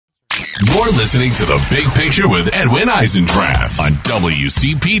You're listening to The Big Picture with Edwin Eisendrath on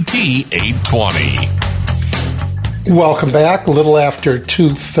WCPT 820. Welcome back. A little after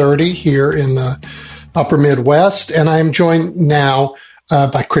 2:30 here in the Upper Midwest, and I'm joined now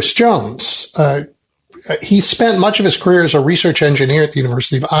by Chris Jones. He spent much of his career as a research engineer at the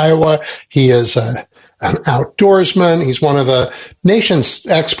University of Iowa. He is an outdoorsman. He's one of the nation's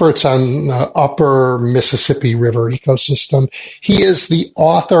experts on the upper Mississippi River ecosystem. He is the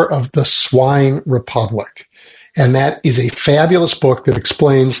author of The Swine Republic, and that is a fabulous book that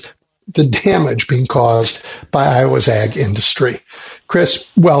explains the damage being caused by Iowa's ag industry. Chris,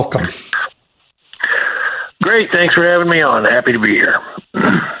 welcome. Great. Thanks for having me on. Happy to be here.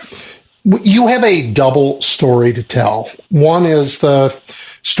 You have a double story to tell. One is the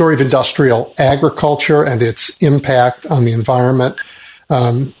story of industrial agriculture and its impact on the environment.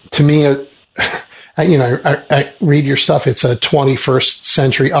 To me, I read your stuff. It's a 21st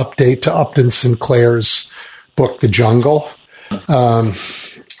century update to Upton Sinclair's book, The Jungle,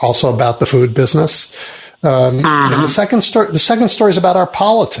 also about the food business. And the second story is about our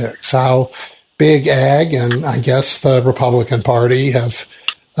politics, how big ag and I guess the Republican Party have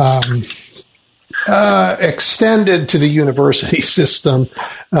extended to the university system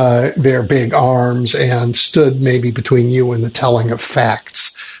their big arms and stood maybe between you and the telling of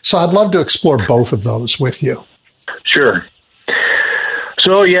facts. So I'd love to explore both of those with you. Sure.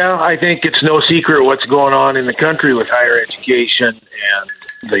 So, yeah, I think it's no secret what's going on in the country with higher education,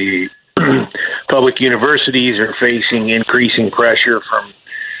 and the public universities are facing increasing pressure from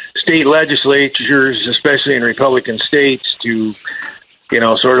state legislatures, especially in Republican states, to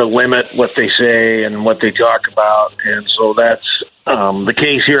sort of limit what they say and what they talk about. And so that's the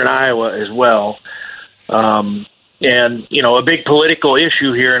case here in Iowa as well. And, a big political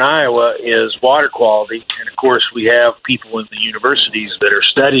issue here in Iowa is water quality. And, of course, we have people in the universities that are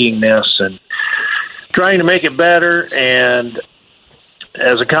studying this and trying to make it better. And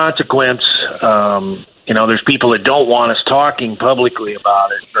as a consequence, there's people that don't want us talking publicly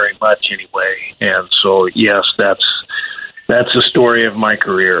about it very much anyway. And so, yes, that's the story of my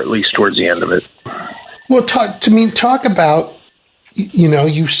career, at least towards the end of it. Well, talk about,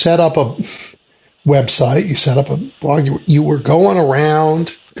 you set up a website, you set up a blog, you were going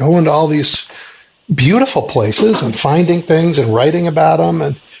to all these beautiful places and finding things and writing about them,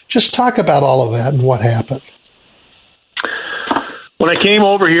 and just talk about all of that and what happened. When I came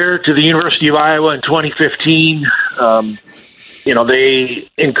over here to the University of Iowa in 2015, they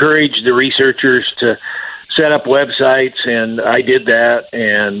encouraged the researchers to set up websites, and I did that.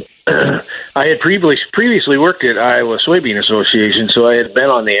 And I had previously worked at Iowa Soybean Association, so I had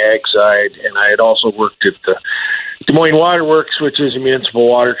been on the ag side, and I had also worked at the Des Moines Water Works, which is a municipal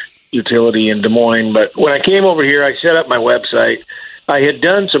water utility in Des Moines. But when I came over here, I set up my website. I had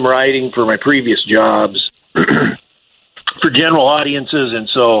done some writing for my previous jobs for general audiences, and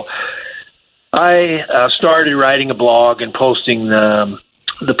so I started writing a blog and posting the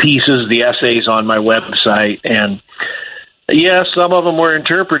pieces, the essays on my website. And yes, some of them were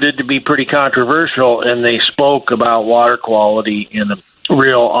interpreted to be pretty controversial, and they spoke about water quality in a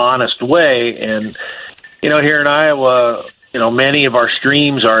real honest way. And, here in Iowa, many of our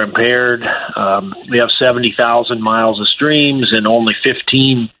streams are impaired. We have 70,000 miles of streams, and only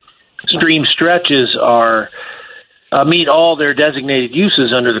 15 stream stretches meet all their designated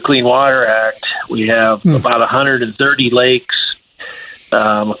uses under the Clean Water Act. We have about 130 lakes.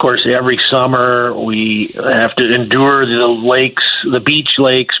 Of course, every summer we have to endure the beach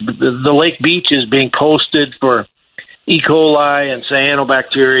lakes. The lake beaches being posted for E. coli and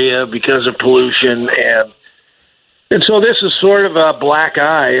cyanobacteria because of pollution. And so this is sort of a black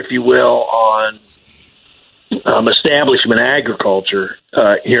eye, if you will, on establishment agriculture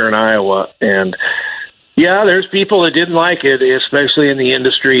here in Iowa. And yeah, there's people that didn't like it, especially in the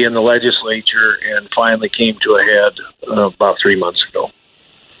industry and the legislature, and finally came to a head about 3 months ago.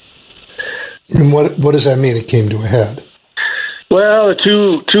 And what does that mean? It came to a head? Well,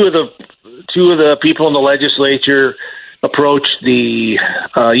 two of the people in the legislature approached the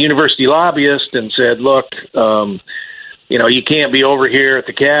university lobbyist and said, "Look, you can't be over here at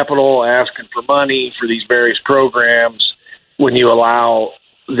the Capitol asking for money for these various programs when you allow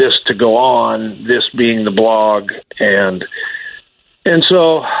this to go on." This being the blog, and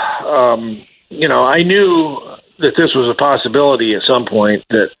so I knew that this was a possibility at some point,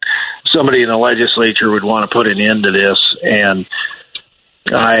 that somebody in the legislature would want to put an end to this. And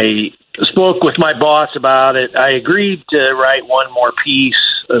I spoke with my boss about it. I agreed to write one more piece,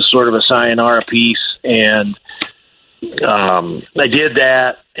 a sort of a sayonara piece, and I did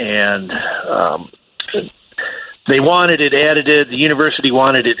that. And they wanted it edited. The university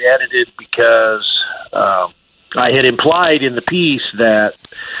wanted it edited because I had implied in the piece that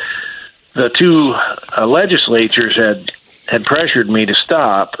the two legislatures had pressured me to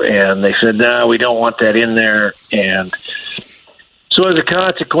stop, and they said, no, we don't want that in there. And so as a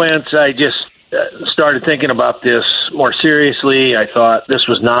consequence, I just started thinking about this more seriously. I thought this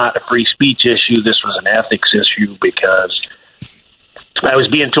was not a free speech issue. This was an ethics issue, because I was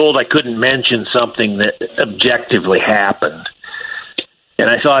being told I couldn't mention something that objectively happened. And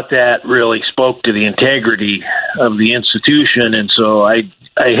I thought that really spoke to the integrity of the institution. And so I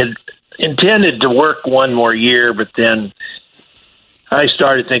had intended to work one more year, but then I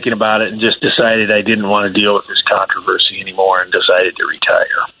started thinking about it and just decided I didn't want to deal with this controversy anymore and decided to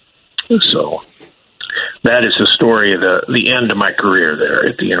retire. So that is the story of the end of my career there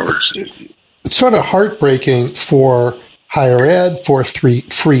at the university. It's sort of heartbreaking for higher ed, for free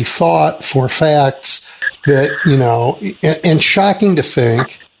thought, for facts, that, and shocking to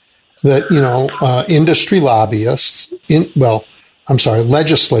think that, industry lobbyists,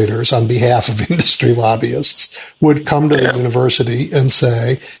 legislators on behalf of industry lobbyists would come to the university and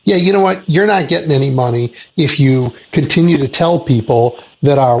say, yeah, you know what, you're not getting any money if you continue to tell people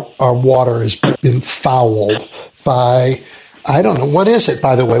that our water has been fouled by, I don't know, what is it,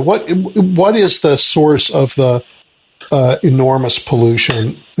 by the way? What is the source of the enormous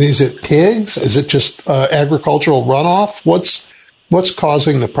pollution? Is it pigs? Is it just agricultural runoff? What's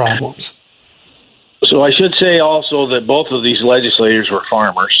causing the problems? So I should say also that both of these legislators were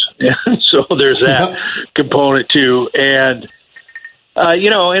farmers, and so there's that component too. And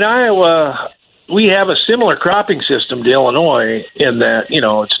in Iowa, we have a similar cropping system to Illinois in that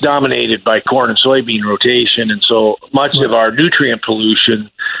it's dominated by corn and soybean rotation, and so much of our nutrient pollution,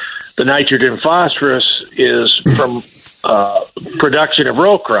 the nitrogen and phosphorus, is from production of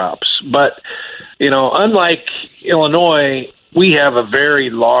row crops. But unlike Illinois, we have a very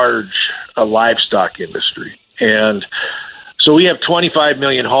large livestock industry. And so we have 25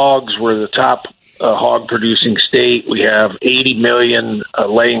 million hogs. We're the top hog producing state. We have 80 million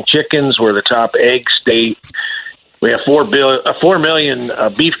laying chickens. We're the top egg state. We have 4 million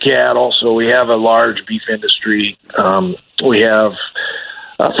beef cattle. So we have a large beef industry. We have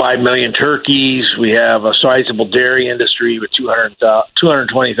 5 million turkeys. We have a sizable dairy industry with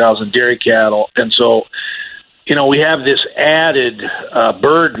 220,000 dairy cattle. And so, we have this added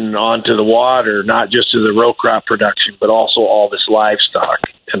burden onto the water, not just to the row crop production, but also all this livestock.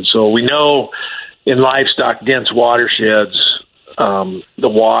 And so we know in livestock dense watersheds, the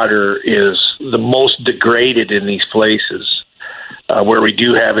water is the most degraded in these places where we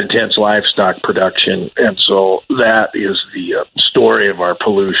do have intense livestock production. And so that is the story of our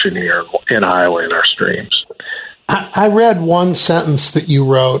pollution here in Iowa in our streams. I read one sentence that you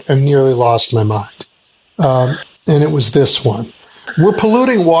wrote and nearly lost my mind. And it was this one. We're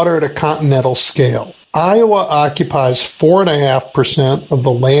polluting water at a continental scale. Iowa occupies 4.5% of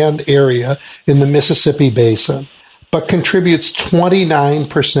the land area in the Mississippi Basin, but contributes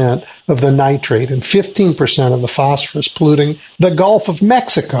 29% of the nitrate and 15% of the phosphorus, polluting the Gulf of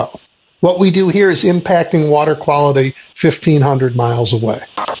Mexico. What we do here is impacting water quality 1,500 miles away.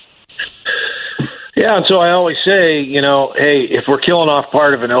 Yeah, and so I always say, hey, if we're killing off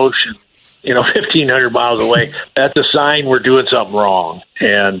part of an ocean, 1,500 miles away, that's a sign we're doing something wrong.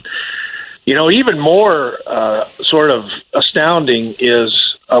 And, even more sort of astounding is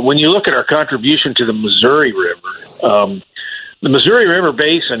when you look at our contribution to the Missouri River. The Missouri River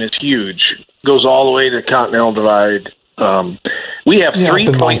Basin is huge, goes all the way to the Continental Divide. We have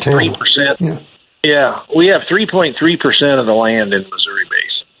 3.3%. Yeah, we have 3.3% of the land in the Missouri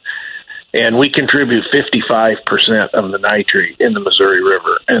Basin. And we contribute 55% of the nitrate in the Missouri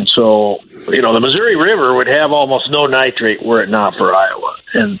River. And so, the Missouri River would have almost no nitrate were it not for Iowa.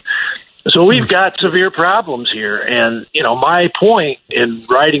 And so we've got severe problems here. And, my point in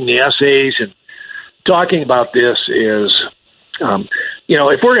writing the essays and talking about this is,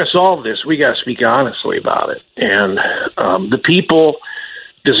 if we're going to solve this, we got to speak honestly about it. And the people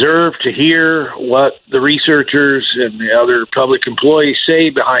deserve to hear what the researchers and the other public employees say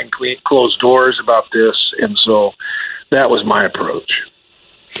behind closed doors about this. And so that was my approach.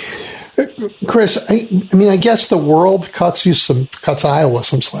 Chris, I guess the world cuts Iowa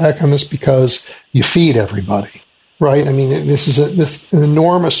some slack on this because you feed everybody, right? This is an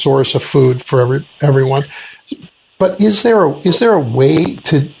enormous source of food for everyone. But is there a way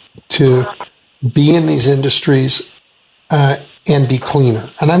to be in these industries and be cleaner.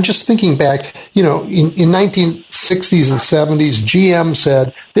 And I'm just thinking back, in 1960s and 70s, GM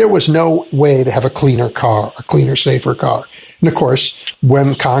said there was no way to have a cleaner car, a cleaner, safer car. And of course,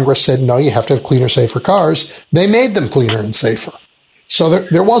 when Congress said, no, you have to have cleaner, safer cars, they made them cleaner and safer. So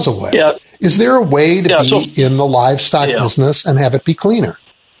there was a way. Yeah. Is there a way to be in the livestock business and have it be cleaner?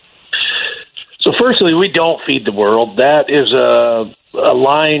 So firstly, we don't feed the world. That is a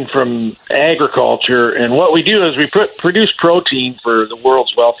line from agriculture. And what we do is we produce protein for the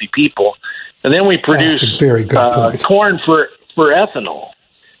world's wealthy people. And then we produce corn for ethanol.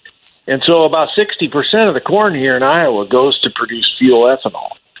 And so about 60% of the corn here in Iowa goes to produce fuel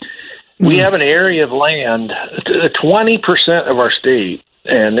ethanol. We have an area of land, 20% of our state,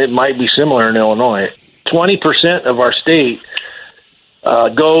 and it might be similar in Illinois, 20% of our state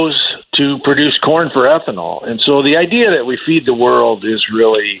goes to produce corn for ethanol. And so the idea that we feed the world is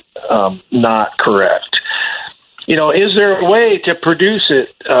really not correct. Is there a way to produce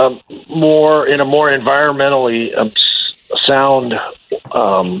it more in a more environmentally sound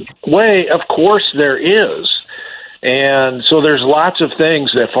way? Of course there is. And so there's lots of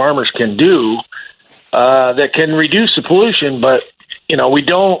things that farmers can do that can reduce the pollution, but we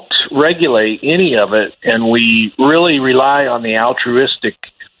don't regulate any of it, and we really rely on the altruistic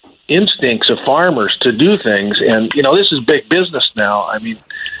instincts of farmers to do things. And, this is big business now. I mean,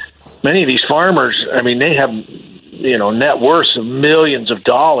 many of these farmers, they have, net worths of millions of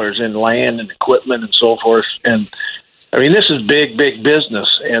dollars in land and equipment and so forth. And, this is big, big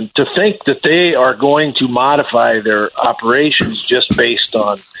business. And to think that they are going to modify their operations just based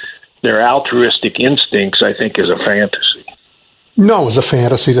on their altruistic instincts, I think is a fantasy. No, it was a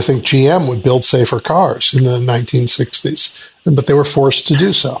fantasy to think GM would build safer cars in the 1960s, but they were forced to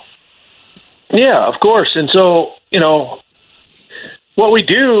do so. Yeah, of course. And so, what we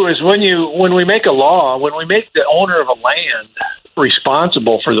do is when we make a law, when we make the owner of a land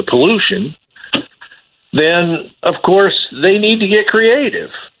responsible for the pollution, then, of course, they need to get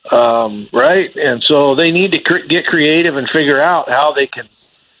creative, right? And so they need to get creative and figure out how they can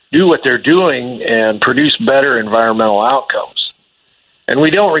do what they're doing and produce better environmental outcomes. And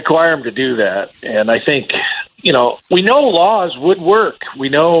we don't require them to do that. And I think, we know laws would work. We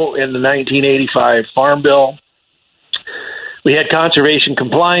know in the 1985 Farm Bill, we had conservation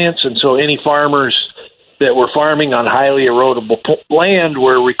compliance, and so any farmers that were farming on highly erodible land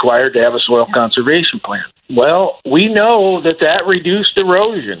were required to have a soil conservation plan. Well, we know that reduced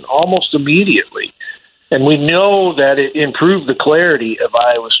erosion almost immediately. And we know that it improved the clarity of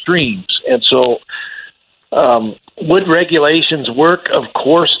Iowa streams. And so would regulations work? Of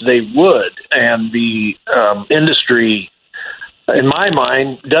course they would. And the industry, in my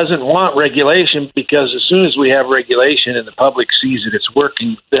mind, doesn't want regulation, because as soon as we have regulation and the public sees that it's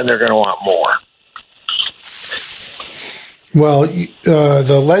working, then they're going to want more. Well,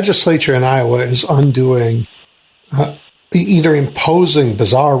 the legislature in Iowa is undoing, either imposing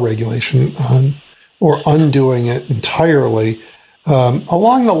bizarre regulation on or undoing it entirely,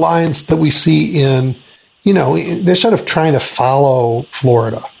 along the lines that we see in, they're sort of trying to follow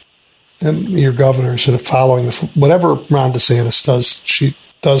Florida. And your governor is sort of following whatever Ron DeSantis does, she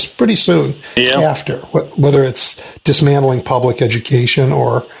does pretty soon after, whether it's dismantling public education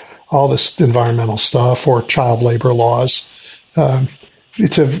or all this environmental stuff or child labor laws.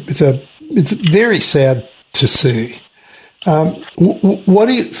 It's very sad to see. What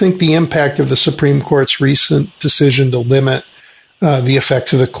do you think the impact of the Supreme Court's recent decision to limit the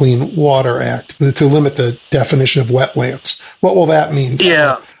effects of the Clean Water Act, to limit the definition of wetlands? What will that mean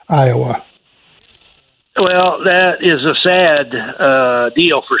for Iowa? Well, that is a sad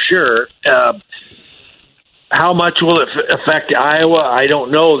deal for sure. How much will it affect Iowa? I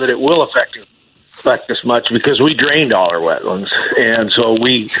don't know that it will affect us much, because we drained all our wetlands, and so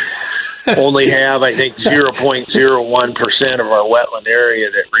we only have, I think, 0.01% of our wetland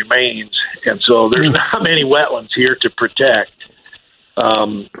area that remains, and so there's not many wetlands here to protect.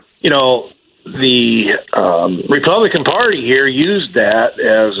 The Republican Party here used that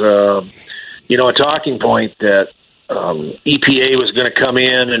as a talking point that EPA was going to come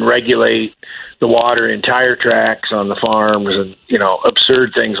in and regulate the water in tire tracks on the farms, and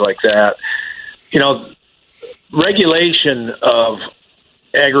absurd things like that. Regulation of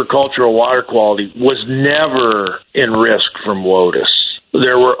agricultural water quality was never in risk from WOTUS.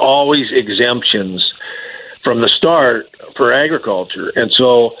 There were always exemptions from the start for agriculture. And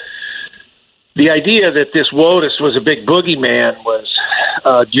so the idea that this WOTUS was a big boogeyman was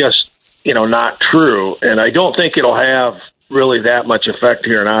just, not true. And I don't think it'll have really that much effect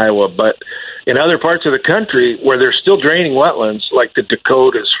here in Iowa. But in other parts of the country where they're still draining wetlands, like the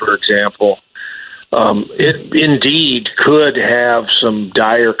Dakotas, for example, it indeed could have some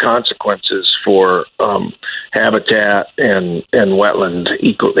dire consequences for habitat and the wetland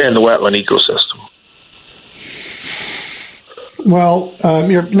ecosystem. Well,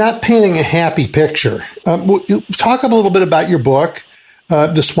 you're not painting a happy picture. Talk a little bit about your book,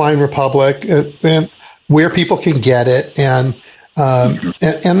 The Swine Republic, and where people can get it, and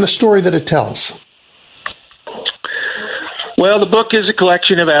the story that it tells. Well, the book is a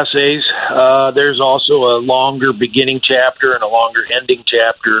collection of essays. There's also a longer beginning chapter and a longer ending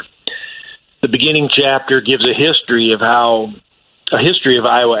chapter. The beginning chapter gives a history of Iowa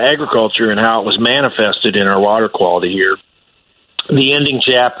agriculture and how it was manifested in our water quality here. The ending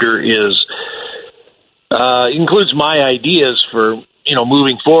chapter includes my ideas for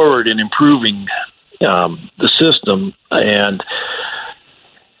moving forward and improving the system. And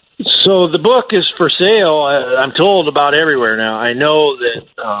so the book is for sale, I'm told, about everywhere now. I know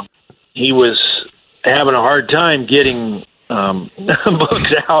that he was having a hard time getting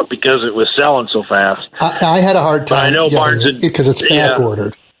books out because it was selling so fast. I had a hard time. But I know Barnes because it's back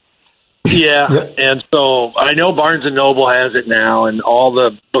ordered. Yeah, yep. And so I know Barnes & Noble has it now, and all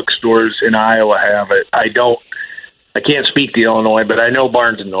the bookstores in Iowa have it. I can't speak to Illinois, but I know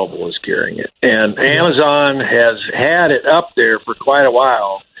Barnes & Noble is carrying it. And Amazon has had it up there for quite a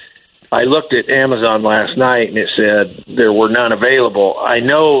while. I looked at Amazon last night, and it said there were none available. I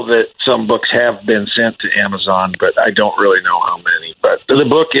know that some books have been sent to Amazon, but I don't really know how many. But the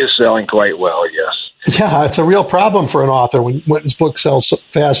book is selling quite well, yes. Yeah, it's a real problem for an author when his book sells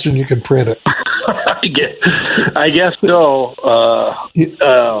faster than you can print it. I guess so.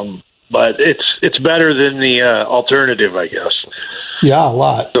 But it's better than the alternative, I guess. Yeah, a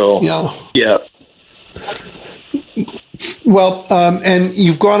lot. So, yeah. Well, and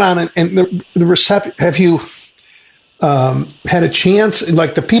you've gone on, and the reception. Have you had a chance?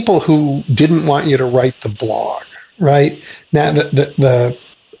 Like the people who didn't want you to write the blog, right? Now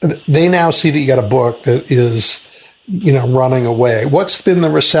they now see that you got a book that is, running away. What's been the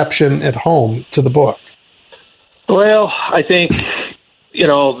reception at home to the book? Well, I think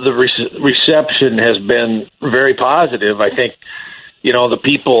the reception has been very positive. I think the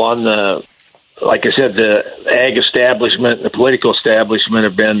people on like I said, the ag establishment, the political establishment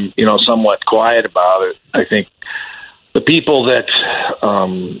have been, somewhat quiet about it. I think the people that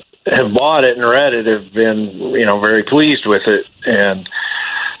have bought it and read it have been, very pleased with it. And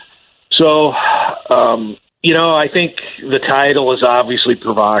so, I think the title is obviously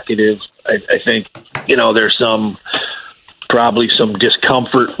provocative. I think, there's probably some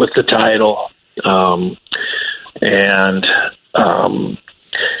discomfort with the title.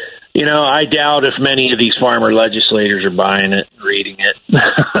 I doubt if many of these farmer legislators are buying it and reading it,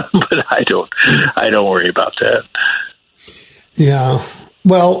 but I don't worry about that. Yeah.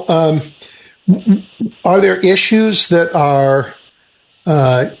 Well, are there issues that are,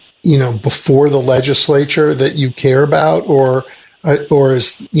 before the legislature that you care about, or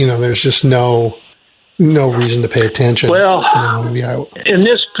is, there's just no reason to pay attention? Well, in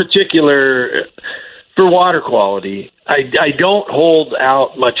this particular, for water quality, I don't hold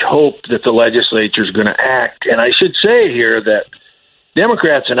out much hope that the legislature is going to act. And I should say here that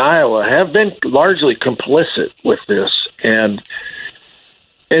Democrats in Iowa have been largely complicit with this. And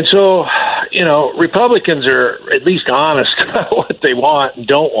so, Republicans are at least honest about what they want and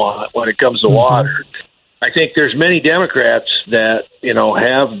don't want when it comes to water. I think there's many Democrats that,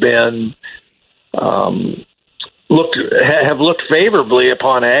 have been looked favorably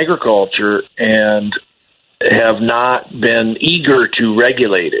upon agriculture and have not been eager to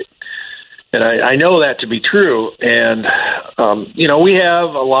regulate it. And I know that to be true. And, we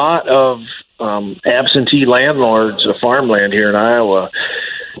have a lot of absentee landlords of farmland here in Iowa.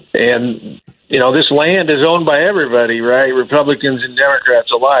 And, this land is owned by everybody, right? Republicans and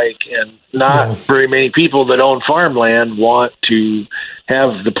Democrats alike. And not very many people that own farmland want to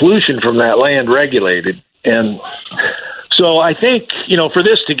have the pollution from that land regulated. And so I think, for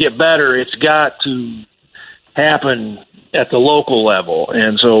this to get better, it's got to happen at the local level.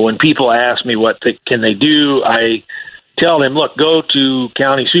 And so when people ask me can they do, I tell them, look, go to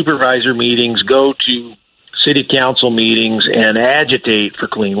county supervisor meetings, go to city council meetings, and agitate for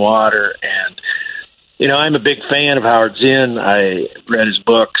clean water. And, I'm a big fan of Howard Zinn. I read his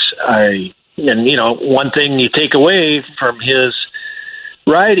books. One thing you take away from his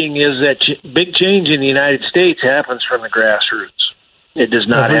writing is that big change in the United States happens from the grassroots. It does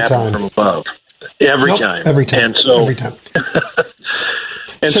not happen from above. Every time. And so, every time.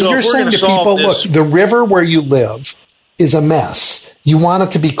 So you're saying to people, look, the river where you live is a mess. You want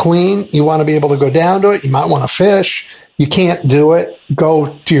it to be clean. You want to be able to go down to it. You might want to fish. You can't do it.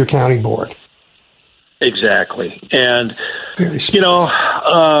 Go to your county board. Exactly. And, Very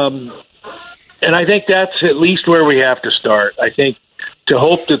and I think that's at least where we have to start. I think to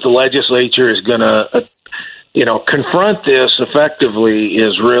hope that the legislature is going to, confront this effectively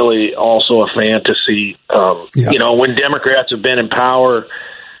is really also a fantasy. When Democrats have been in power,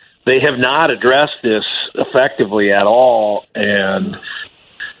 they have not addressed this effectively at all. And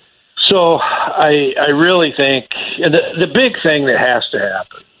so I really think the big thing that has to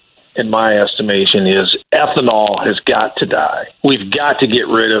happen, in my estimation, is ethanol has got to die. We've got to get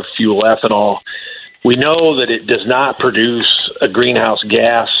rid of fuel ethanol. We know that it does not produce a greenhouse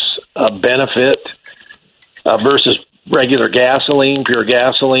gas benefit versus regular gasoline, pure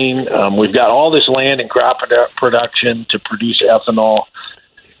gasoline. We've got all this land and crop production to produce ethanol.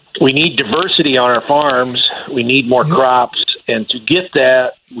 We need diversity on our farms. We need more crops. And to get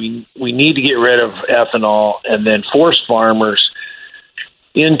that, we need to get rid of ethanol and then force farmers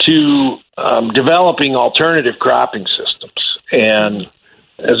into developing alternative cropping systems. And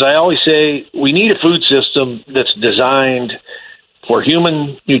as I always say, we need a food system that's designed for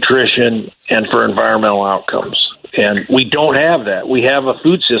human nutrition and for environmental outcomes. And we don't have that. We have a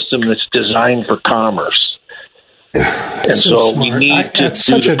food system that's designed for commerce. And so we need to that's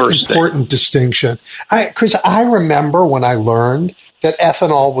do such the an first important distinction. Chris, I remember when I learned that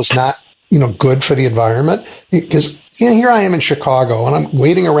ethanol was not, good for the environment, because here I am in Chicago and I'm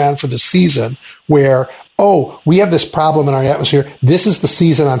waiting around for the season where, we have this problem in our atmosphere. This is the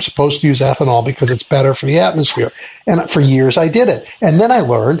season I'm supposed to use ethanol because it's better for the atmosphere. And for years I did it. And then I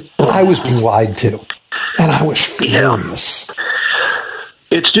learned I was being lied to. And I was furious.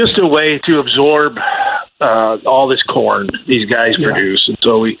 It's just a way to absorb all this corn these guys produce. And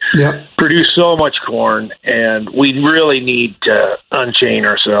so we produce so much corn, and we really need to unchain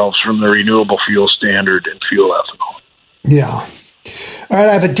ourselves from the renewable fuel standard and fuel ethanol. Yeah. All right,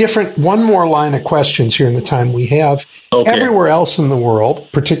 I have one more line of questions here in the time we have. Okay. Everywhere else in the world,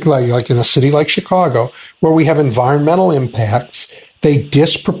 particularly like in a city like Chicago, where we have environmental impacts, they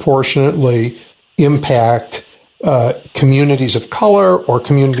disproportionately impact communities of color or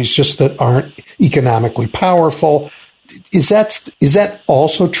communities just that aren't economically powerful. Is that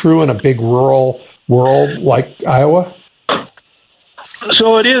also true in a big rural world like Iowa?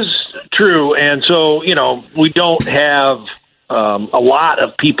 So it is true. And so, we don't have a lot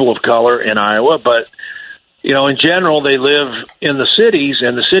of people of color in Iowa, but, in general, they live in the cities,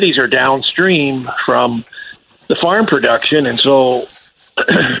 and the cities are downstream from the farm production. And so,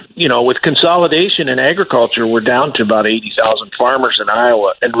 with consolidation in agriculture, we're down to about 80,000 farmers in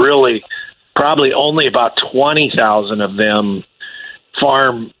Iowa, and really probably only about 20,000 of them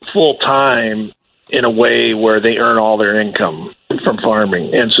farm full time in a way where they earn all their income from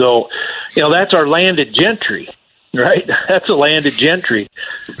farming. And so, that's our landed gentry, right? That's a landed gentry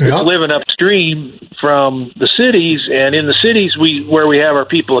that's living upstream from the cities. And in the cities where we have our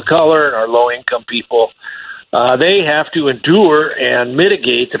people of color and our low income people, they have to endure and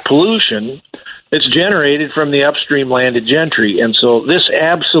mitigate the pollution that's generated from the upstream landed gentry. And so this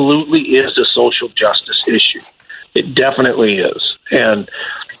absolutely is a social justice issue. It definitely is. And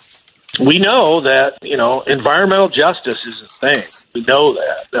we know that, environmental justice is a thing. We know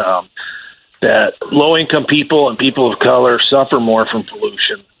that low-income people and people of color suffer more from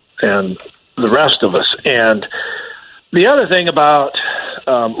pollution than the rest of us. And the other thing about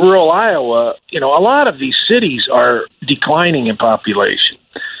rural Iowa, a lot of these cities are declining in population,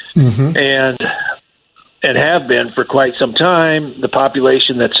 and have been for quite some time. The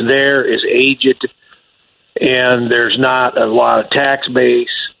population that's there is aged, and there's not a lot of tax base.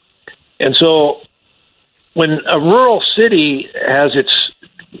 And so when a rural city has its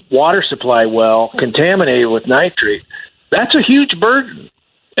water supply well contaminated with nitrate, that's a huge burden.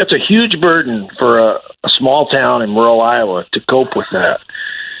 That's a huge burden for a small town in rural Iowa to cope with that.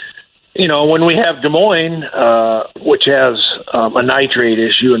 When we have Des Moines, which has a nitrate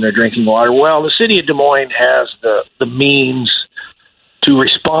issue in their drinking water, well, the city of Des Moines has the means to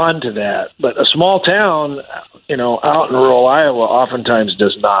respond to that. But a small town, out in rural Iowa oftentimes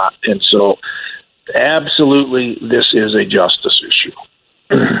does not. And so absolutely this is a justice issue.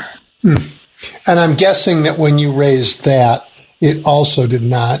 And I'm guessing that when you raised that, it also did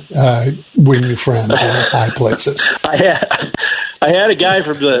not win you friends in high places. I had a guy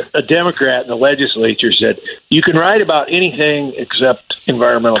from a Democrat in the legislature said, you can write about anything except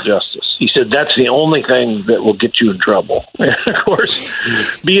environmental justice. He said, that's the only thing that will get you in trouble. And of course,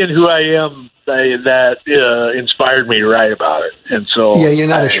 being who I am, that inspired me to write about it. And so, yeah, you're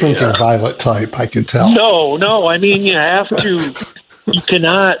not a shrinking violet type, I can tell. No. I mean, you have to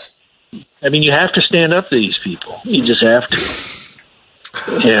stand up to these people. You just have to.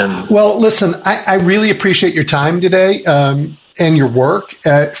 And well, listen, I really appreciate your time today and your work.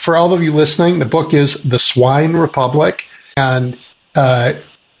 For all of you listening, the book is The Swine Republic, and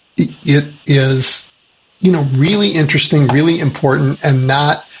it is, really interesting, really important, and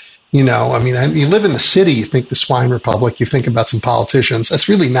not, you live in the city, you think the Swine Republic, you think about some politicians. That's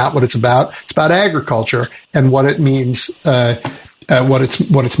really not what it's about. It's about agriculture and what it means, what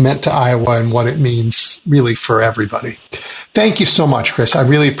it's meant to Iowa and what it means really for everybody. Thank you so much, Chris. I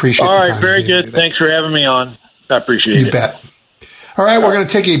really appreciate it. All right, very good. Thanks for having me on. I appreciate it. You bet. All right, we're going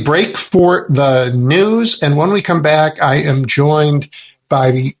to take a break for the news, and when we come back, I am joined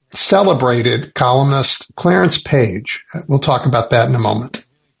by the celebrated columnist Clarence Page. We'll talk about that in a moment.